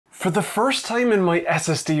For the first time in my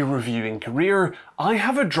SSD reviewing career, I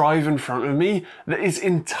have a drive in front of me that is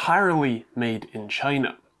entirely made in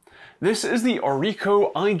China. This is the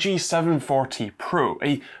Orico IG740-Pro,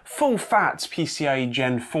 a full-fat PCIe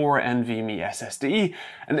Gen 4 NVMe SSD,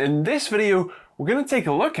 and in this video we're going to take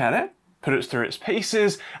a look at it, put it through its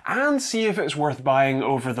paces, and see if it's worth buying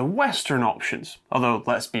over the Western options. Although,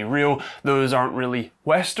 let's be real, those aren't really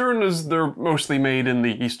Western, as they're mostly made in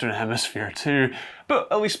the Eastern Hemisphere too, but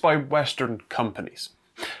at least by Western companies.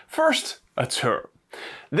 First, a tour.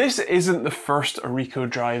 This isn't the first Orico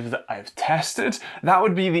drive that I've tested. That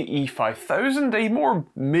would be the E5000, a more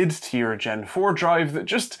mid-tier Gen 4 drive that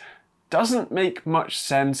just doesn't make much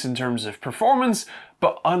sense in terms of performance,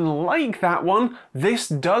 but unlike that one, this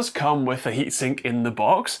does come with a heatsink in the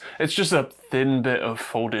box. It's just a thin bit of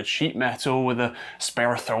folded sheet metal with a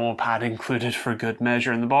spare thermal pad included for good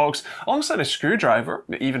measure in the box, alongside a screwdriver.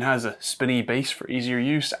 It even has a spinny base for easier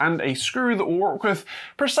use, and a screw that will work with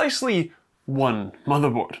precisely one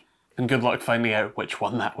motherboard. And good luck finding out which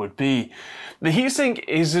one that would be. The heatsink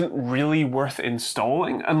isn't really worth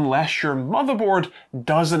installing unless your motherboard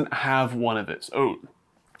doesn't have one of its own.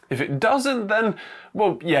 If it doesn't, then,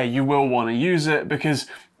 well, yeah, you will want to use it because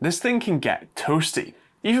this thing can get toasty.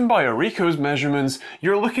 Even by Orico's measurements,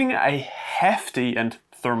 you're looking at a hefty and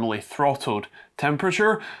thermally throttled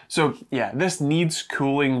temperature, so yeah, this needs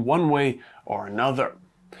cooling one way or another.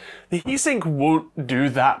 The heatsink won't do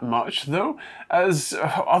that much though, as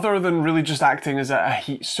other than really just acting as a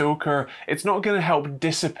heat soaker, it's not going to help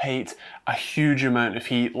dissipate a huge amount of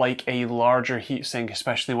heat like a larger heatsink,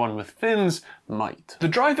 especially one with fins, might. The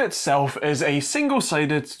drive itself is a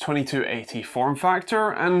single-sided 2280 form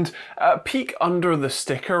factor, and a peek under the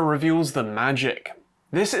sticker reveals the magic.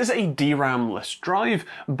 This is a DRAM-less drive,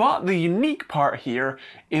 but the unique part here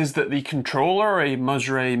is that the controller, a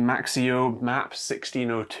Musre Maxio MAP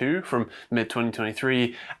 1602 from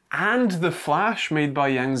mid-2023, and the flash made by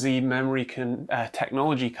Yangtze Memory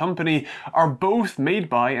Technology Company are both made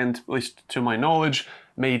by, and at least to my knowledge,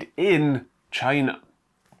 made in China.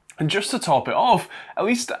 And just to top it off, at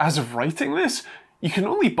least as of writing this, you can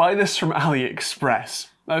only buy this from AliExpress.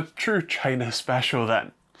 A true China special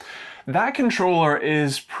then. That controller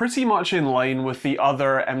is pretty much in line with the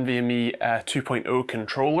other NVMe 2.0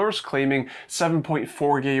 controllers, claiming 7.4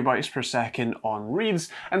 GB per second on reads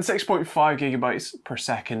and 6.5 GB per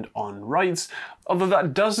second on writes, although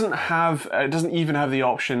that doesn't even have the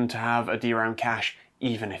option to have a DRAM cache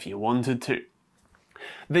even if you wanted to.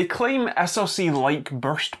 They claim SLC-like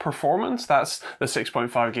burst performance, that's the 6.5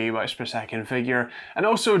 GB per second figure, and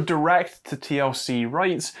also direct to TLC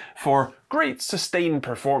writes for great sustained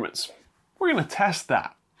performance. We're going to test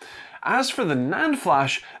that. As for the NAND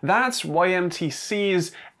flash, that's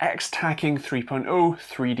YMTC's X-Tacking 3.0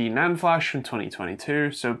 3D NAND flash from 2022,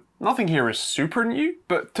 so nothing here is super new,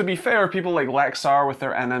 but to be fair, people like Lexar with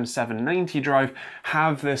their NM790 drive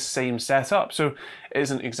have this same setup, so it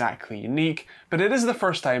isn't exactly unique, but it is the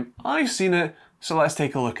first time I've seen it, so let's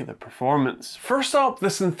take a look at the performance. First up, the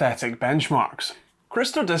synthetic benchmarks.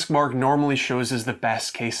 Crystal Disk Mark normally shows us the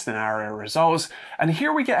best case scenario results, and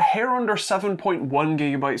here we get a hair under 7.1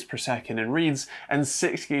 GB per second in reads and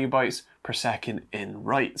 6 GB per second in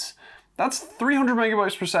writes. That's 300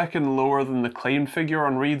 MB per second lower than the claimed figure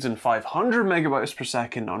on reads and 500 MB per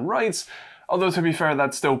second on writes, although to be fair,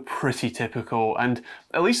 that's still pretty typical, and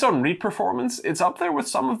at least on read performance, it's up there with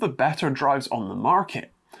some of the better drives on the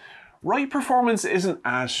market. Write performance isn't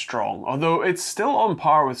as strong, although it's still on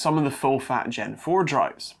par with some of the full-fat Gen 4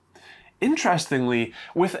 drives. Interestingly,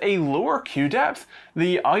 with a lower queue depth,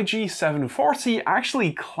 the IG740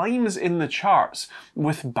 actually climbs in the charts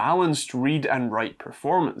with balanced read and write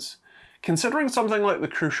performance. Considering something like the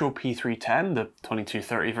Crucial P310, the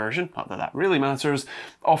 2230 version, not that that really matters,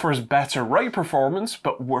 offers better write performance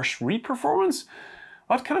but worse read performance,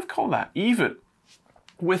 I'd kind of call that even.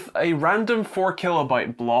 With a random 4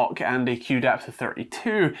 KB block and a queue depth of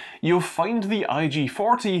 32, you'll find the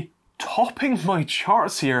IG40 topping my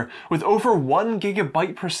charts here with over 1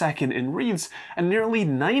 GB per second in reads and nearly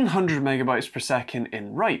 900 MB per second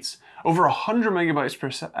in writes, over 100 MB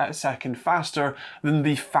per second faster than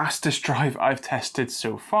the fastest drive I've tested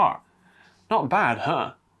so far. Not bad,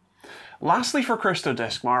 huh? Lastly, for Crystal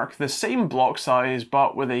Disk Mark, the same block size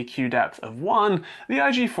but with a queue depth of 1, the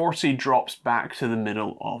IG40 drops back to the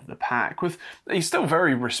middle of the pack with a still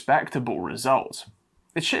very respectable result.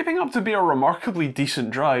 It's shaping up to be a remarkably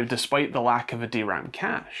decent drive despite the lack of a DRAM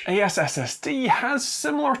cache. ASSSD has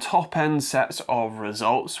similar top-end sets of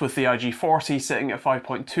results, with the IG40 sitting at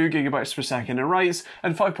 5.2 GB per second in writes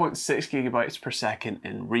and 5.6 GB per second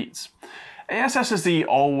in reads. AS SSD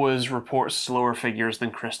always reports slower figures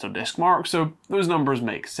than Crystal Disk Mark, so those numbers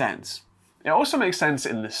make sense. It also makes sense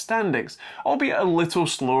in the standings, albeit a little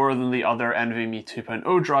slower than the other NVMe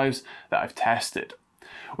 2.0 drives that I've tested.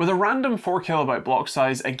 With a random 4KB block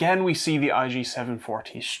size, again we see the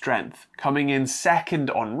IG740's strength, coming in second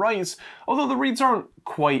on writes, although the reads aren't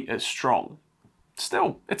quite as strong.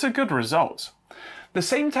 Still, it's a good result. The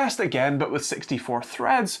same test again, but with 64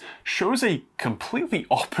 threads, shows a completely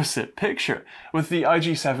opposite picture, with the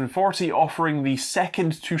IG740 offering the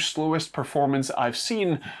second to slowest performance I've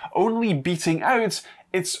seen, only beating out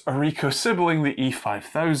its Orico sibling, the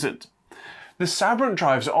E5000. The Sabrent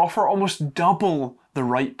drives offer almost double the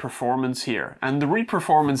write performance here, and the read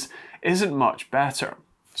performance isn't much better.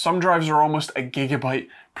 Some drives are almost a gigabyte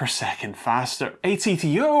per second faster.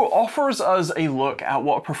 ATTO offers us a look at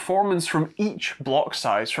what performance from each block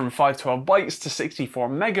size from 512 bytes to 64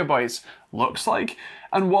 megabytes looks like,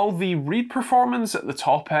 and while the read performance at the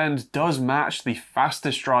top end does match the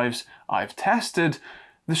fastest drives I've tested,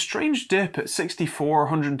 the strange dip at 64,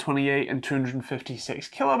 128 and 256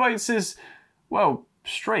 kilobytes is, well,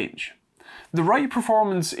 strange. The write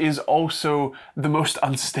performance is also the most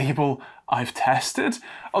unstable I've tested,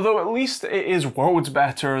 although at least it is worlds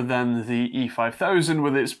better than the E5000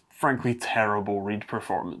 with its frankly terrible read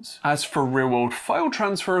performance. As for real-world file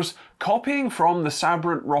transfers, copying from the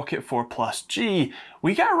Sabrent Rocket 4 Plus G,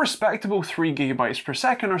 we get a respectable 3GB per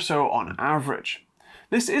second or so on average.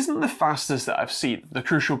 This isn't the fastest that I've seen. The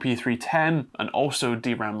Crucial P310, and also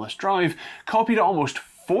DRAM-less drive, copied at almost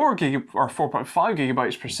 4.5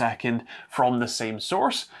 gigabytes per second from the same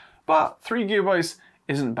source, but 3 gigabytes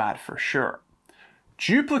isn't bad for sure.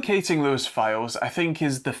 Duplicating those files, I think,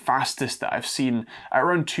 is the fastest that I've seen at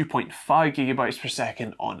around 2.5 gigabytes per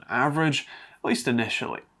second on average, at least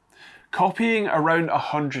initially. Copying around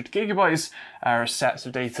 100 gigabytes or sets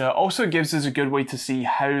of data also gives us a good way to see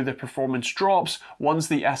how the performance drops once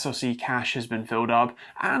the SoC cache has been filled up,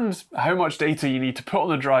 and how much data you need to put on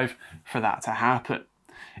the drive for that to happen.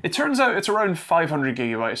 It turns out it's around 500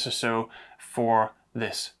 gigabytes or so for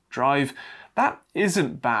this drive. That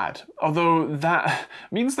isn't bad, although that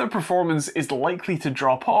means that performance is likely to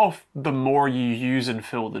drop off the more you use and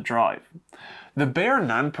fill the drive. The bare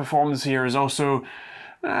NAND performance here is also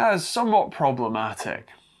somewhat problematic.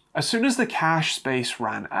 As soon as the cache space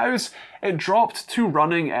ran out, it dropped to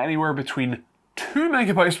running anywhere between 2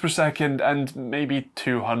 megabytes per second and maybe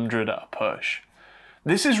 200 at a push.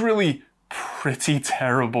 This is really pretty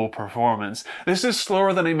terrible performance. This is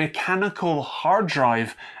slower than a mechanical hard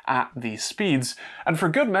drive at these speeds, and for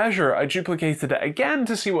good measure I duplicated it again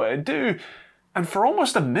to see what it'd do, and for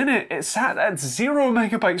almost a minute it sat at 0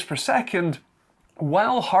 megabytes per second,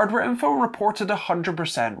 while hardware info reported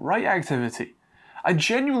 100% write activity. I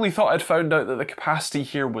genuinely thought I'd found out that the capacity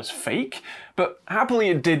here was fake, but happily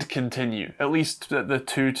it did continue, at least at the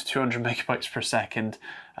 2 to 200 megabytes per second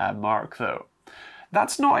mark though.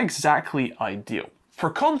 That's not exactly ideal. For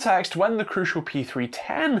context, when the Crucial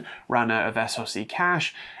P310 ran out of SoC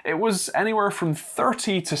cache, it was anywhere from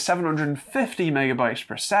 30 to 750 megabytes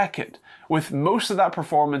per second, with most of that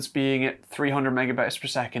performance being at 300 megabytes per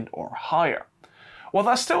second or higher. While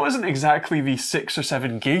that still isn't exactly the 6 or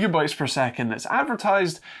 7 gigabytes per second that's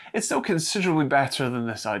advertised, it's still considerably better than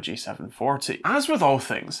this IG740. As with all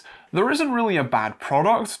things, there isn't really a bad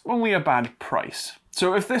product, only a bad price.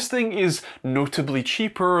 So if this thing is notably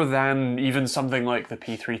cheaper than even something like the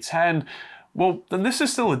P310, well, then this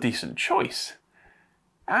is still a decent choice.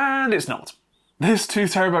 And it's not. This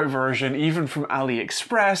 2TB version, even from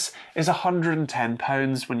AliExpress, is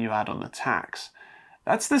 £110 when you add on the tax.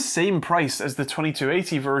 That's the same price as the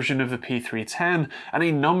 2280 version of the P310 and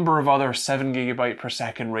a number of other 7GB per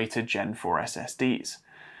second rated Gen 4 SSDs.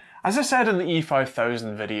 As I said in the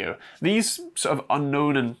E5000 video, these sort of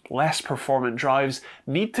unknown and less performant drives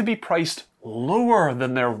need to be priced lower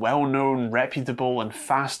than their well-known, reputable and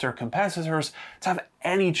faster competitors to have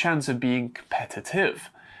any chance of being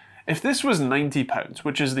competitive. If this was £90,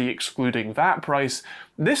 which is the excluding VAT price,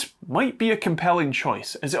 this might be a compelling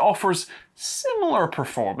choice as it offers similar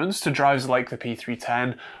performance to drives like the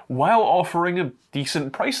P310 while offering a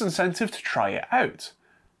decent price incentive to try it out.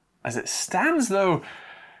 As it stands though,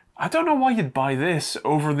 I don't know why you'd buy this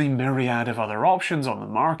over the myriad of other options on the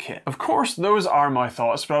market. Of course, those are my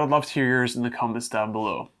thoughts, but I'd love to hear yours in the comments down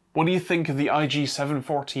below. What do you think of the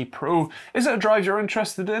IG740-Pro? Is it a drive you're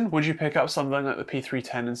interested in? Would you pick up something like the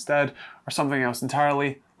P310 instead, or something else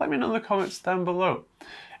entirely? Let me know in the comments down below.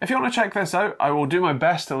 If you want to check this out, I will do my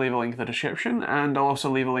best to leave a link in the description, and I'll also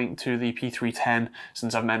leave a link to the P310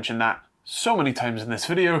 since I've mentioned that so many times in this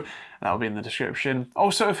video. That'll be in the description.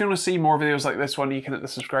 Also, if you want to see more videos like this one, you can hit the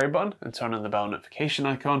subscribe button and turn on the bell notification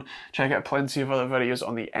icon. Check out plenty of other videos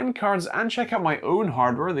on the end cards, and check out my own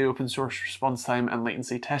hardware, the open source response time and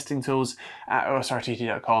latency testing tools at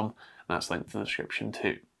osrtt.com. That's linked in the description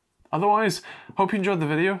too. Otherwise, hope you enjoyed the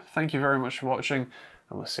video. Thank you very much for watching,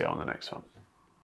 and we'll see you on the next one.